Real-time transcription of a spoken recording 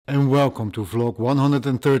And welcome to vlog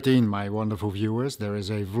 113, my wonderful viewers. There is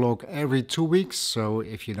a vlog every 2 weeks, so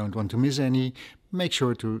if you don't want to miss any, make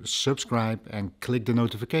sure to subscribe and click the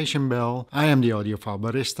notification bell. I am the Audiophile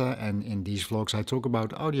Barista, and in these vlogs I talk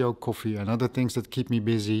about audio, coffee and other things that keep me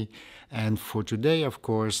busy. And for today, of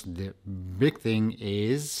course, the big thing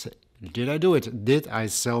is, did I do it? Did I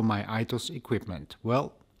sell my AITOS equipment?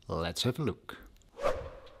 Well, let's have a look.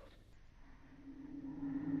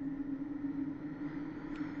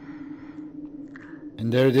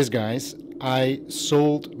 And there it is, guys. I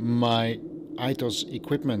sold my AITOS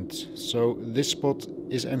equipment. So this spot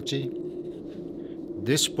is empty.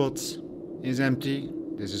 This spot is empty.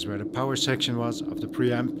 This is where the power section was of the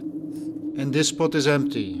preamp. And this spot is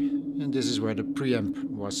empty. And this is where the preamp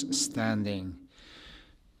was standing.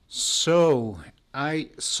 So I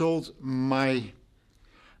sold my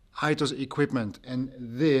AITOS equipment, and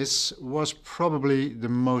this was probably the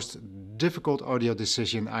most difficult audio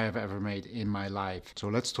decision I have ever made in my life. So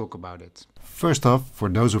let's talk about it. First off, for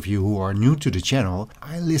those of you who are new to the channel,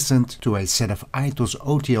 I listened to a set of AITOS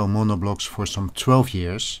OTL monoblocks for some 12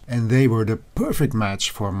 years, and they were the perfect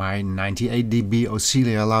match for my 98 dB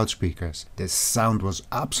Audiolab loudspeakers. The sound was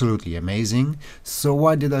absolutely amazing, so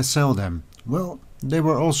why did I sell them? Well, they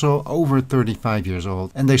were also over 35 years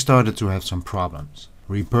old and they started to have some problems.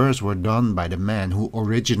 Repairs were done by the man who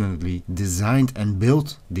originally designed and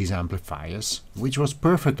built these amplifiers, which was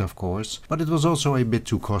perfect of course, but it was also a bit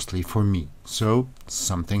too costly for me, so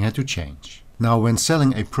something had to change. Now, when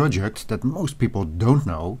selling a project that most people don't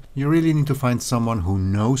know, you really need to find someone who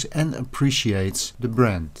knows and appreciates the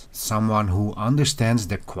brand. Someone who understands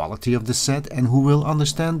the quality of the set and who will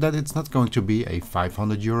understand that it's not going to be a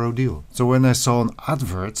 €500 deal. So when I saw an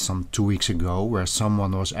advert some 2 weeks ago where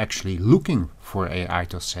someone was actually looking for a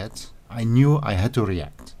AITOS set, I knew I had to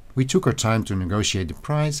react. We took our time to negotiate the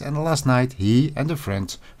price, and last night he and a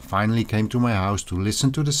friend finally came to my house to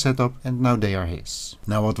listen to the setup, and now they are his.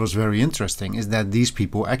 Now what was very interesting is that these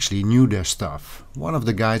people actually knew their stuff. One of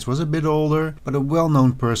the guys was a bit older, but a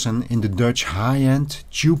well-known person in the Dutch high-end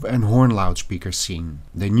tube and horn loudspeaker scene.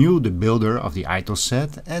 They knew the builder of the AITOS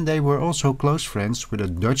set, and they were also close friends with a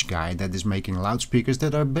Dutch guy that is making loudspeakers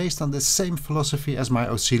that are based on the same philosophy as my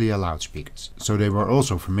Audiolab loudspeakers. So they were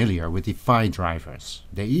also familiar with the PHY drivers.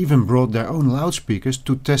 They even brought their own loudspeakers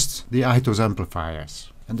to test the AITOS amplifiers.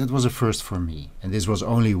 And that was a first for me. And this was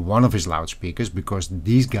only one of his loudspeakers, because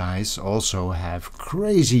these guys also have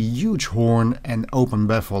crazy huge horn and open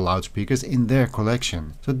baffle loudspeakers in their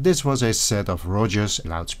collection. So this was a set of Rogers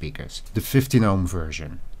loudspeakers, the 15 ohm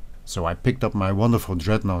version. So I picked up my wonderful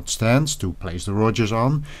Dreadnought stands to place the Rogers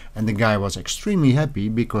on, and the guy was extremely happy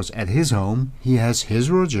because at his home he has his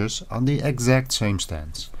Rogers on the exact same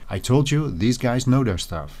stands. I told you, these guys know their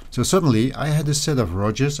stuff. So suddenly I had a set of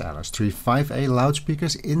Rogers LS35A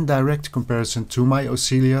loudspeakers in direct comparison to my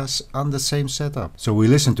Audiolabs on the same setup. So we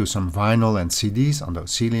listened to some vinyl and CDs on the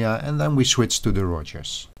Audiolab, and then we switched to the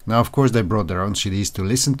Rogers. Now of course they brought their own CDs to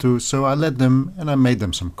listen to, so I let them and I made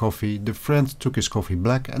them some coffee. The friend took his coffee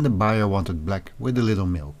black and the buyer wanted black with a little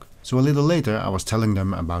milk. So a little later I was telling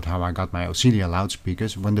them about how I got my Audiolab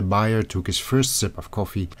loudspeakers when the buyer took his first sip of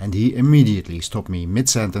coffee, and he immediately stopped me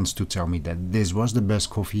mid-sentence to tell me that this was the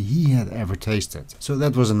best coffee he had ever tasted. So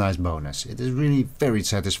that was a nice bonus. It is really very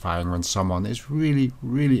satisfying when someone is really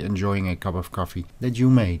enjoying a cup of coffee that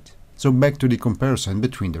you made. So back to the comparison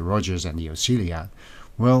between the Rogers and the Audiolab.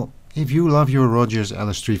 Well, if you love your Rogers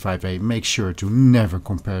LS35A, make sure to never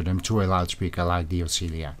compare them to a loudspeaker like the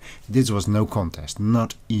Audiolab. This was no contest,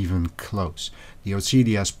 not even close. The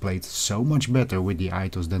Audiolabs played so much better with the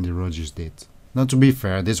AITOS than the Rogers did. Now to be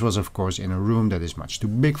fair, this was of course in a room that is much too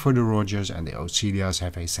big for the Rogers, and the Audiolabs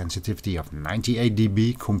have a sensitivity of 98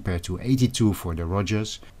 dB compared to 82 for the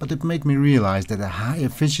Rogers, but it made me realize that a high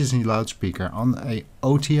efficiency loudspeaker on a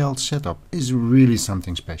OTL setup is really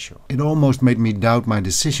something special. It almost made me doubt my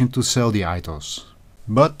decision to sell the AITOS.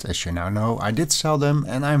 But as you now know, I did sell them,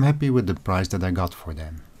 and I'm happy with the price that I got for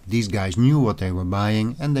them. These guys knew what they were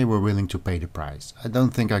buying and they were willing to pay the price. I don't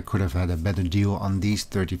think I could have had a better deal on these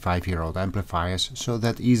 35-year-old amplifiers, so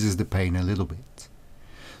that eases the pain a little bit.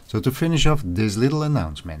 So to finish off this little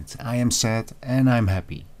announcement, I am sad and I'm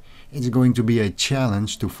happy. It's going to be a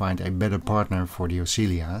challenge to find a better partner for the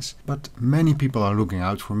Audiolabs, but many people are looking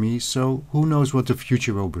out for me, so who knows what the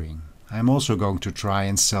future will bring. I'm also going to try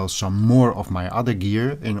and sell some more of my other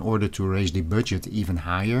gear in order to raise the budget even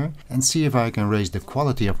higher and see if I can raise the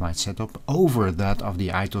quality of my setup over that of the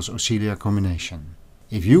AITOS Audiolab combination.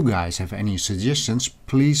 If you guys have any suggestions,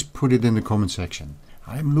 please put it in the comment section.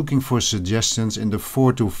 I'm looking for suggestions in the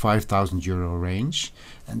 €4,000 to €5,000 range,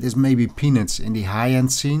 and this may be peanuts in the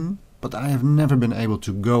high-end scene, but I have never been able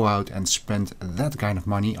to go out and spend that kind of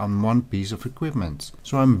money on one piece of equipment.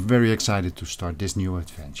 So I'm very excited to start this new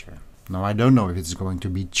adventure. Now I don't know if it's going to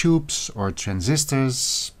be tubes or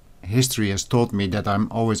transistors. History has taught me that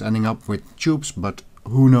I'm always ending up with tubes, but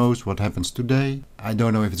who knows what happens today. I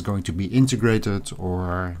don't know if it's going to be integrated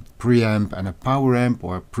or preamp and a power amp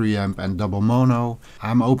or preamp and double mono.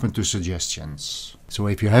 I'm open to suggestions. So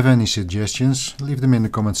if you have any suggestions, leave them in the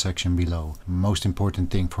comment section below. Most important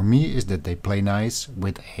thing for me is that they play nice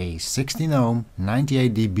with a 16 ohm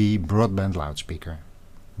 98 dB broadband loudspeaker.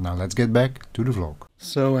 Now let's get back to the vlog.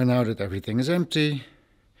 So now that everything is empty,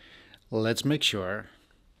 let's make sure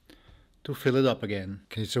to fill it up again.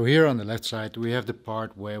 Okay, so here on the left side we have the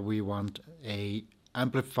part where we want a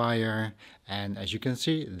amplifier, and as you can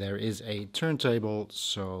see there is a turntable,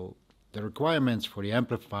 so the requirements for the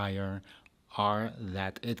amplifier are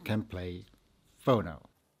that it can play phono.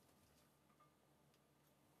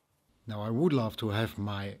 Now I would love to have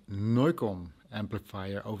my Neukomm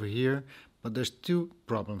amplifier over here, but there's two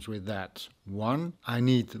problems with that. One, I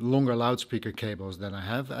need longer loudspeaker cables than I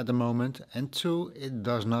have at the moment, and two, it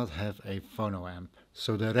does not have a phono amp.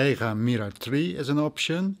 So the REGA Mira 3 is an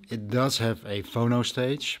option. It does have a phono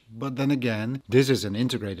stage, but then again, this is an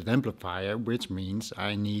integrated amplifier, which means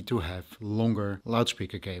I need to have longer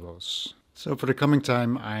loudspeaker cables. So for the coming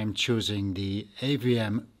time I'm choosing the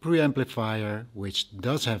AVM preamplifier, which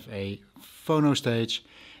does have a phono stage.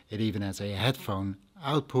 It even has a headphone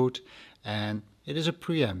output, and it is a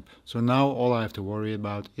preamp. So now all I have to worry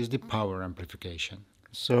about is the power amplification.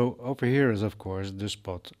 So over here is of course the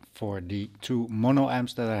spot for the two mono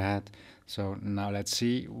amps that I had. So now let's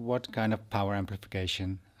see what kind of power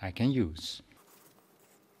amplification I can use.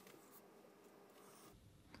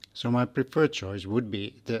 So my preferred choice would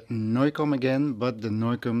be the Neukomm again, but the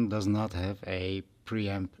Neukomm does not have a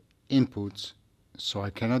preamp input, so I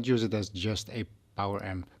cannot use it as just a power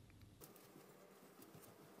amp.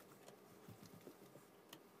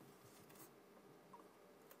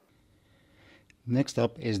 Next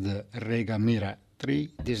up is the REGA Mira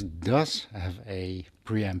 3. This does have a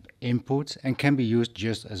preamp input and can be used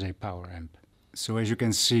just as a power amp. So as you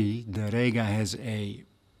can see, the REGA has a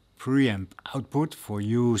preamp output for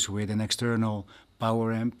use with an external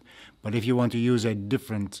power amp, but if you want to use a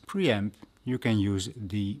different preamp, you can use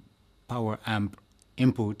the power amp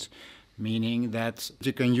input, meaning that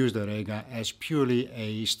you can use the REGA as purely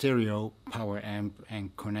a stereo power amp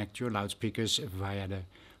and connect your loudspeakers via the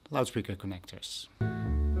loudspeaker connectors.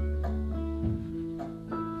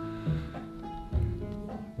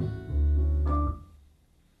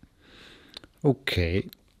 Okay.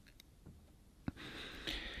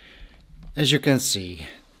 As you can see,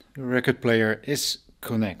 the record player is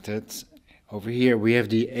connected. Over here we have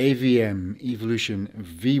the AVM Evolution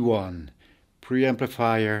V1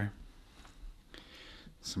 preamplifier.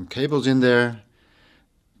 Some cables in there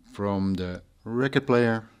from the record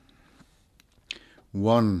player.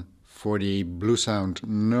 One for the Bluesound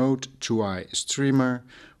Note 2i streamer,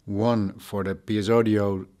 one for the PS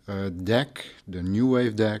Audio DAC, the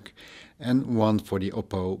NuWave DAC, and one for the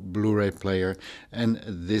OPPO Blu-ray player. And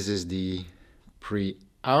this is the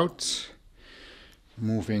pre-out.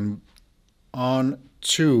 Moving on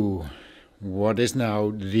to what is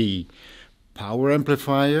now the power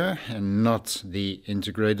amplifier and not the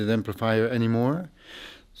integrated amplifier anymore.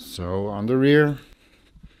 So on the rear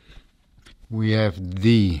we have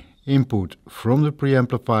the input from the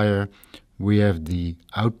preamplifier, we have the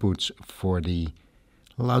outputs for the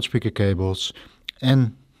loudspeaker cables,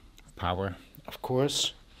 and power, of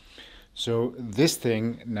course. So this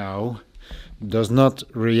thing now does not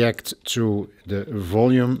react to the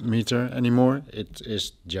volume meter anymore. It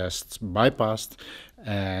is just bypassed,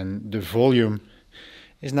 and the volume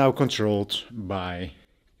is now controlled by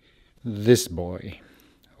this boy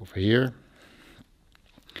over here.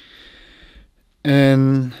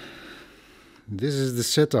 And this is the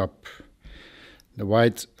setup. The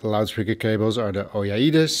white loudspeaker cables are the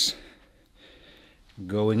Oyaides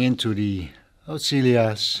going into the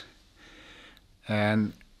Auxilias,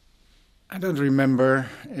 and I don't remember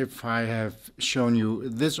if I have shown you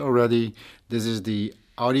this already. This is the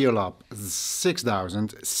Audiolab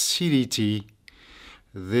 6000 CDT.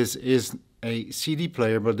 This is a CD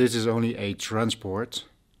player, but this is only a transport.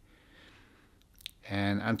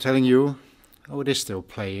 And I'm telling you, oh, it is still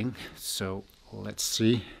playing, so let's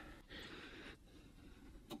see.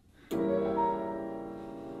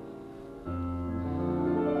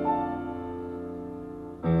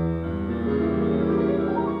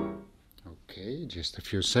 Okay, just a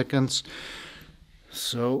few seconds.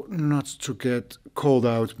 So not to get called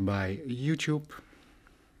out by YouTube.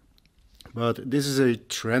 But this is a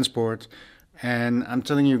transport, and I'm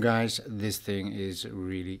telling you guys, this thing is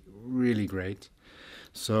really great.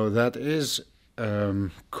 So that is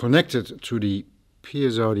connected to the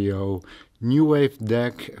PS Audio NuWave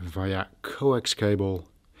DAC via coax cable,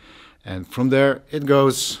 and from there it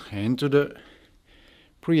goes into the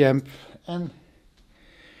preamp and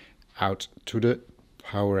out to the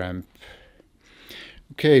power amp.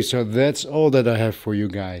 Okay, so that's all that I have for you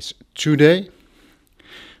guys today.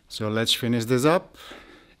 So let's finish this up.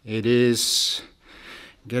 It is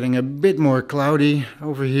getting a bit more cloudy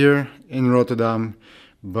over here in Rotterdam,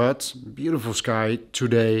 but beautiful sky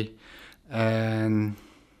today and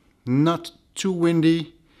not too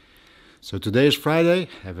windy. So today is Friday.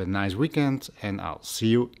 Have a nice weekend and I'll see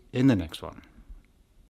you in the next one.